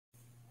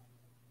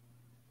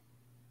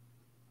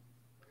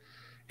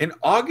In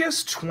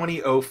August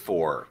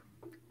 2004,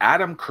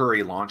 Adam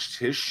Curry launched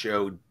his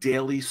show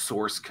Daily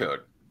Source Code.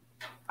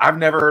 I've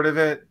never heard of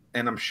it,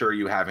 and I'm sure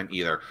you haven't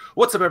either.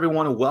 What's up,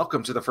 everyone, and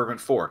welcome to the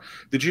Fervent 4.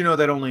 Did you know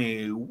that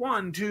only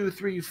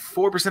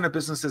 4% of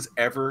businesses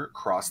ever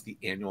cross the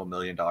annual $1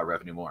 million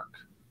revenue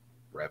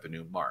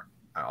mark?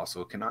 I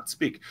also cannot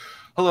speak.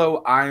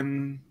 Hello,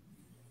 I'm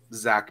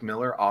Zack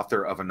Miller,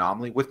 author of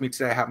Anomaly. With me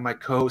today, I have my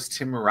co-host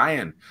Tim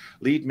Ryan,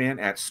 lead man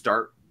at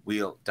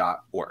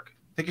StartWheel.org.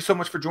 Thank you so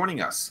much for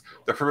joining us.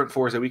 The Fervent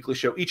 4 is a weekly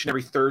show each and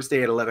every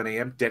Thursday at 11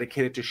 a.m.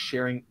 dedicated to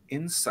sharing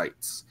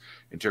insights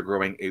into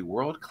growing a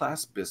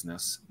world-class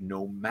business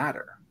no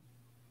matter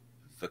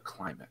the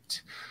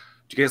climate.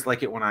 Do you guys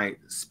like it when I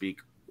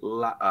speak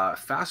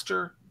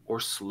faster or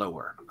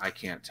slower? I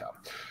can't tell.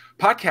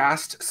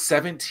 Podcasts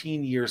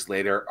 17 years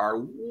later are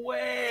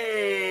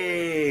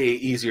way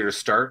easier to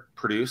start,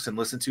 produce, and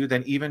listen to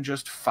than even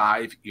just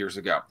 5 years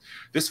ago.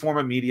 This form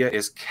of media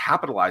is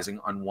capitalizing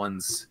on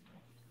one's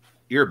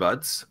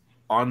earbuds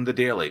on the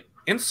daily.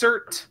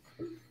 Insert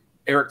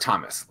Eric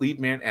Thomas, lead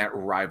man at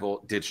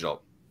Rival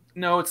Digital.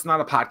 No, it's not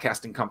a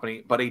podcasting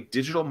company, but a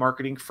digital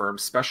marketing firm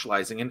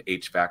specializing in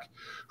HVAC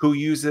who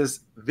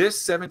uses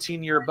this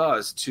 17-year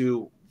buzz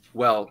to,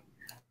 well,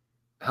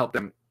 help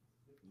them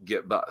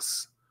get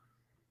buzz.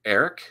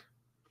 Eric,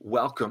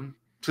 welcome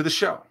to the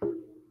show.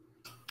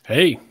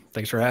 Hey,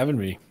 thanks for having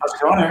me. How's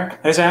it going, Eric?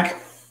 Hey, Zach.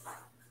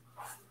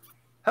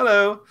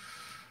 Hello.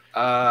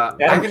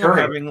 Adam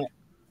Curry.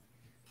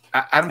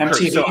 Adam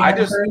Curry. So I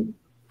just Curry?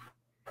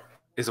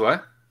 Is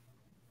what?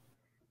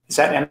 Is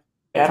that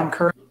Adam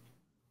Curry?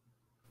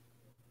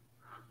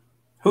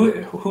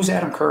 Who's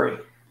Adam Curry?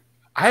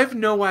 I have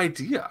no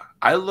idea.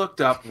 I looked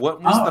up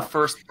what was the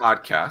first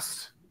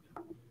podcast.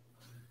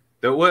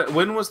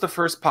 When was the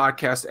first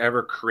podcast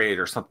ever created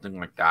or something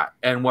like that?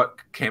 And what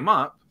came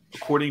up,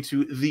 according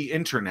to the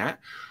internet,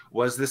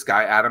 was this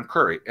guy, Adam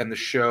Curry. And the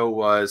show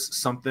was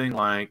something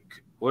like,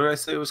 what did I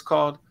say it was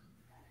called?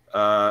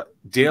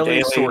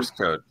 Daily Source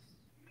Code.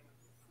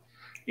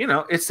 You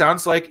know, it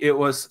sounds like it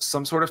was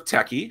some sort of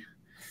techie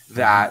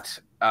that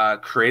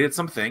created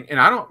something. And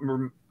I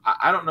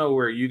don't know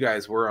where you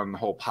guys were on the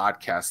whole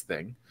podcast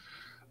thing,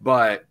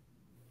 but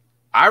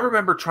I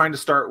remember trying to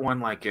start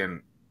one like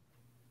in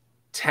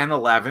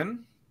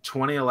 2011,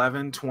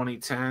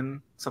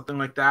 2010, something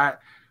like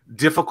that.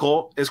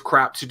 Difficult as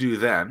crap to do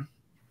then.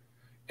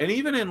 And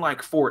even in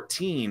like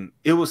 14,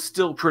 it was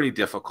still pretty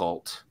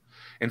difficult.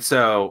 And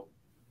so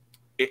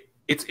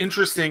it's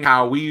interesting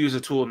how we use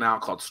a tool now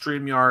called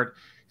StreamYard.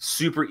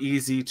 Super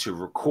easy to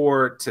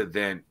record, to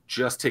then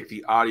just take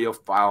the audio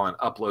file and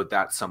upload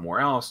that somewhere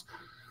else,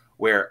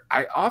 where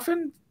I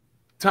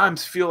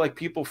oftentimes feel like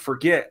people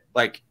forget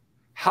like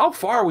how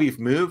far we've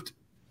moved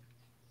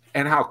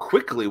and how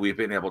quickly we've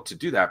been able to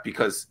do that,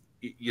 because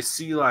you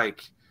see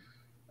like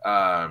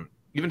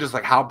even just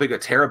like how big a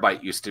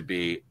terabyte used to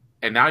be,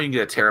 and now you can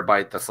get a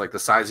terabyte that's like the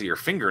size of your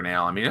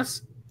fingernail. I mean,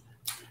 it's...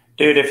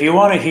 Dude, if you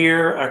want to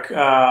hear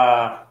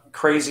a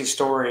crazy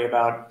story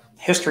about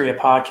history of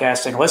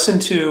podcasting, listen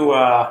to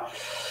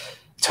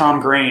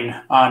Tom Green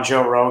on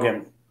Joe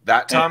Rogan.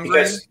 That Tom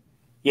Green?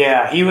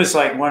 Yeah, he was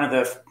like one of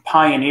the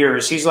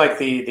pioneers. He's like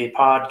the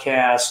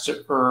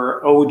podcast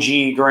or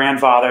OG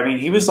grandfather. I mean,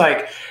 he was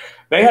like,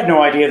 they had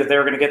no idea that they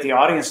were going to get the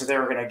audience that they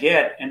were going to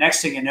get. And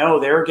next thing you know,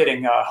 they were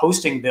getting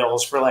hosting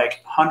bills for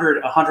like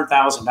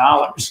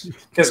 $100,000.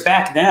 Because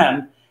back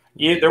then,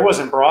 there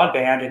wasn't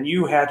broadband, and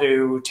you had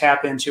to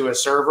tap into a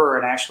server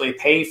and actually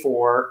pay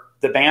for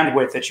the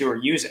bandwidth that you were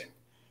using.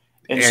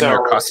 And so,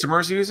 your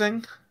customers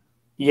using?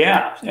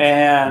 Yeah.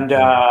 And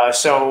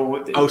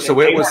so... Oh, so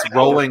it was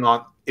rolling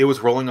on... It was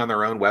rolling on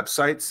their own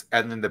websites,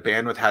 and then the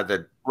bandwidth had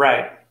the...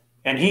 Right.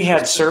 And he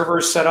had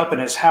servers set up in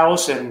his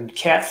house and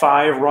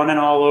Cat5 running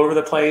all over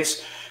the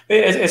place.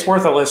 It's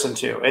worth a listen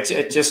to. It's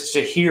just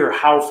to hear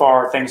how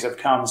far things have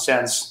come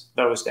since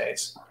those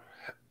days.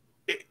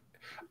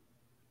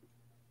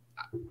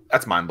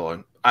 That's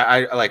mind-blowing.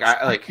 I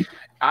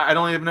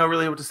don't even know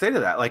really what to say to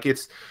that. Like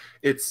it's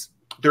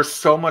there's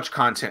so much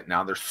content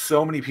now. There's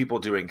so many people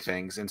doing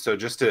things. And so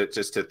just to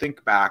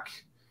think back,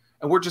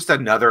 and we're just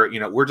another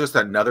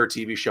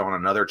TV show on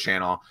another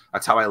channel.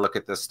 That's how I look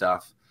at this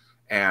stuff.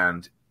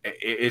 And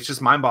it's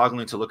just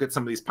mind-boggling to look at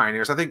some of these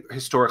pioneers. I think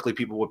historically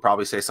people would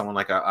probably say someone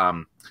like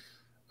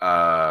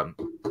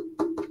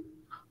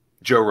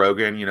Joe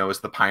Rogan, is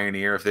the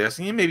pioneer of this.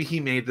 And maybe he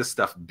made this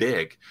stuff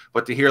big,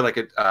 but to hear like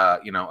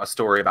a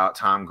story about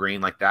Tom Green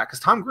like that, because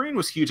Tom Green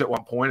was huge at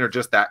one point, or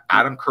just that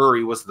Adam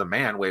Curry was the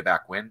man way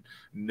back when.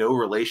 No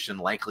relation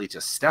likely to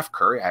Steph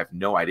Curry. I have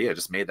no idea. I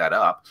just made that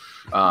up.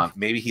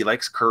 Maybe he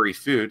likes curry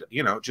food,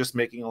 just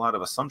making a lot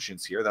of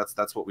assumptions here.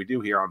 That's what we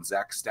do here on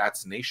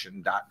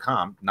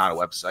ZackStatsNation.com. Not a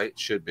website,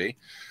 should be,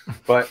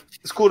 but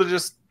it's cool to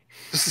just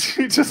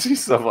see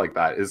stuff like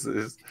that.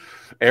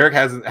 Eric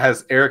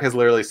has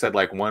literally said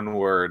like one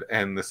word,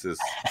 and this is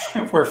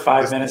we're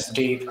 5 minutes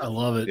deep. I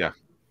love it. Yeah.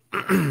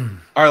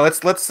 All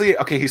right, let's see.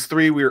 Okay, he's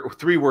three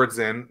words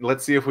in.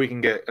 Let's see if we can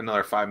get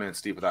another 5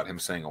 minutes deep without him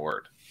saying a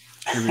word.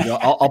 Here we go.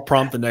 I'll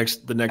prompt the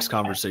next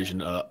conversation.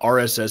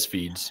 RSS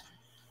feeds.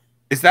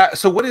 Is that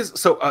so? What is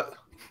so?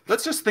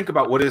 Let's just think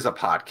about what is a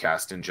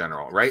podcast in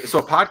general, right? So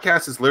a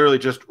podcast is literally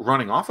just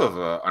running off of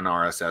an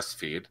RSS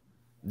feed.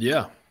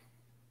 Yeah.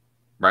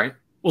 Right.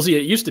 Well, see,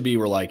 it used to be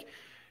where like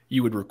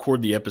you would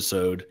record the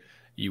episode,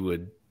 you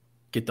would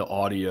get the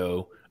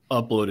audio,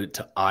 upload it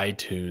to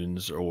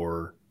iTunes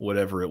or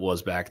whatever it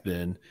was back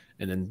then,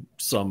 and then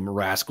some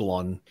rascal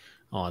on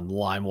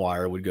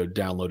LimeWire would go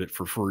download it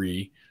for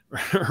free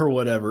or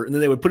whatever, and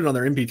then they would put it on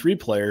their MP3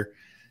 player,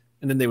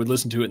 and then they would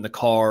listen to it in the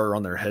car or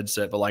on their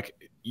headset. But like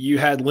you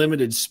had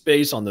limited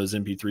space on those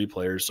MP3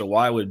 players, so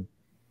why would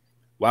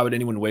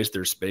anyone waste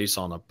their space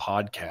on a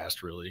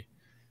podcast, really?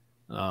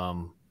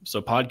 So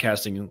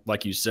podcasting,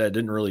 like you said,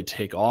 didn't really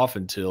take off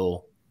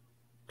until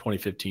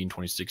 2015,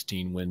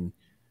 2016, when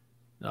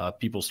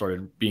people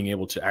started being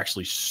able to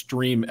actually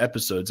stream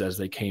episodes as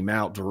they came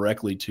out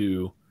directly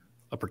to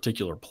a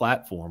particular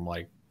platform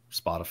like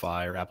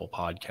Spotify or Apple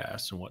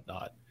Podcasts and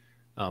whatnot.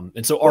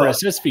 And so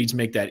RSS feeds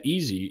make that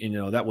easy.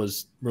 And, that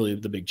was really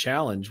the big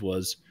challenge,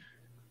 was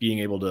being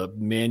able to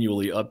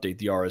manually update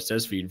the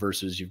RSS feed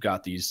versus you've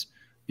got these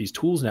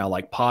tools now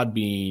like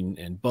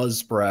Podbean and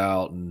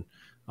Buzzsprout and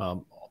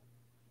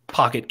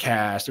Pocket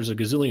Cast. There's a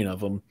gazillion of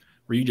them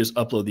where you just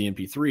upload the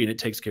MP3 and it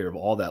takes care of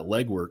all that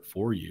legwork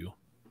for you.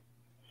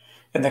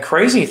 And the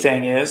crazy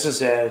thing is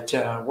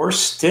that we're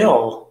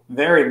still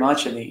very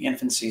much in the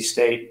infancy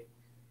state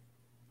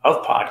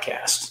of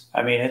podcasts.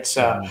 I mean, it's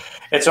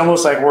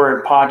almost like we're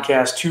in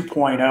podcast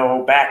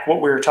 2.0. Back,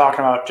 what we were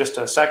talking about just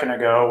a second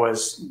ago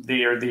was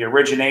the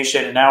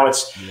origination, and now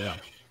it's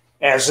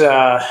as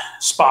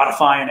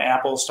Spotify and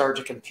Apple start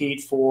to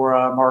compete for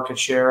market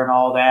share and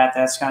all that.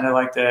 That's kind of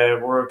like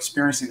we're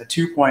experiencing the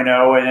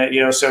 2.0,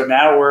 and so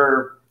now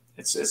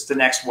it's the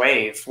next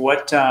wave.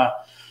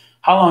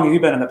 How long have you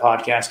been in the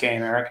podcast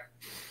game, Eric?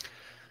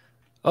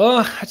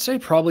 I'd say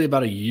probably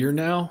about a year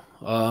now.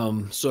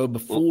 So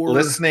before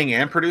listening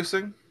and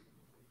producing.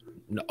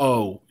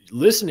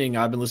 Listening.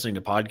 I've been listening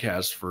to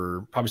podcasts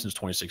for probably since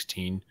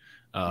 2016.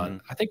 I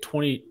think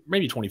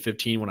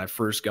 2015 when I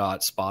first got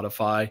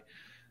Spotify,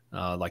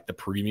 like the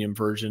premium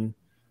version.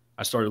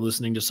 I started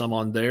listening to some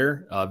on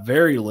there.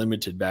 Very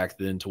limited back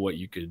then to what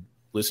you could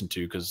listen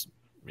to because,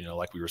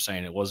 like we were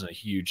saying, it wasn't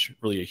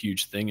really a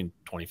huge thing in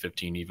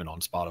 2015, even on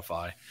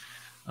Spotify.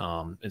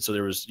 And so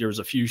there was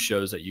a few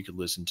shows that you could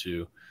listen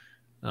to.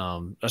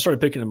 I started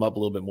picking them up a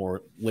little bit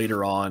more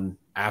later on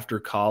after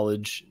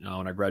college.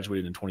 When I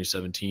graduated in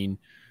 2017,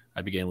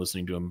 I began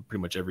listening to them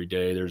pretty much every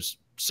day. There's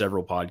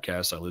several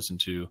podcasts I listen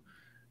to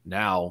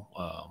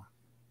now.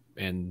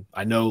 And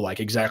I know like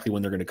exactly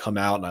when they're going to come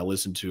out, and I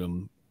listen to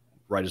them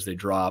right as they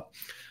drop.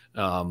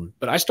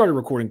 But I started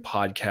recording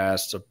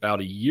podcasts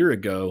about a year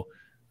ago.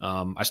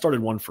 I started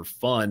one for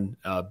fun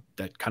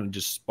that kind of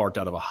just sparked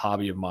out of a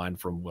hobby of mine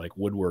from like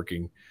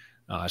woodworking.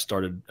 I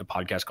started a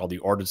podcast called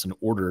The Artisan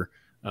Order,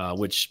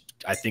 which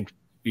I think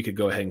we could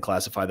go ahead and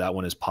classify that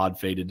one as pod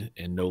faded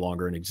and no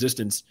longer in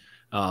existence.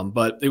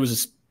 But it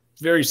was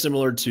very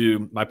similar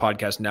to my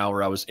podcast now,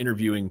 where I was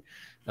interviewing,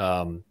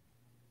 I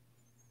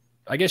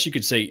guess you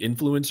could say,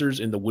 influencers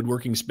in the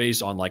woodworking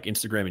space on like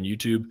Instagram and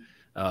YouTube,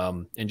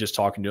 and just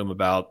talking to them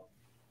about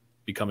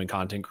becoming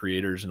content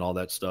creators and all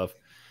that stuff.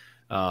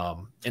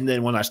 And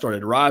then when I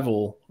started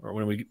Rival, or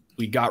when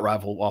we got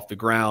Rival off the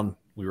ground,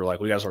 we were like,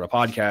 we got to start a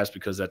podcast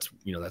because that's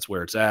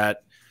where it's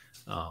at.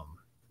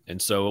 And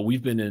so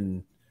we've been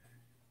in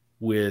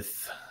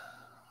with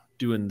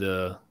doing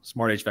the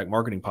Smart HVAC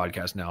Marketing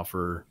podcast now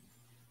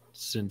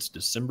since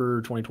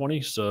December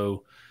 2020.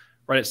 So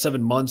right at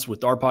 7 months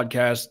with our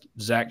podcast.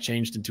 Zack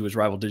changed into his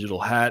Rival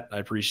Digital hat. I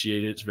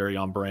appreciate it. It's very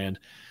on brand.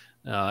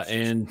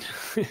 And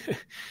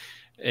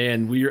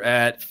we're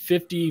at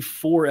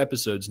 54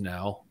 episodes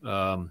now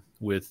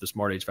with the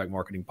Smart HVAC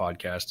Marketing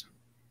podcast.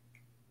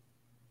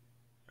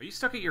 Are you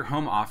stuck at your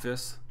home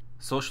office,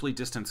 socially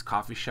distanced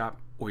coffee shop,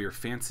 or your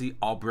fancy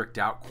all bricked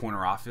out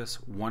corner office,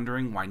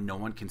 wondering why no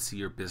one can see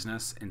your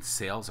business and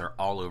sales are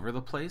all over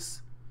the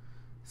place?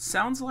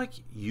 Sounds like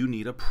you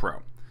need a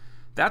pro.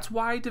 That's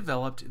why I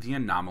developed the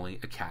Anomaly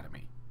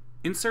Academy.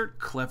 Insert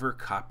clever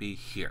copy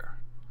here.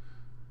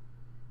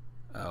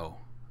 Oh,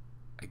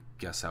 I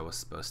guess I was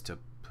supposed to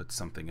put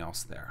something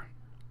else there.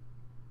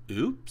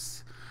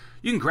 Oops.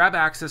 You can grab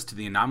access to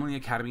the Anomaly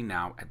Academy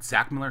now at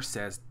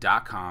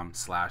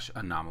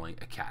ZachMillerSays.com/Anomaly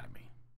Academy.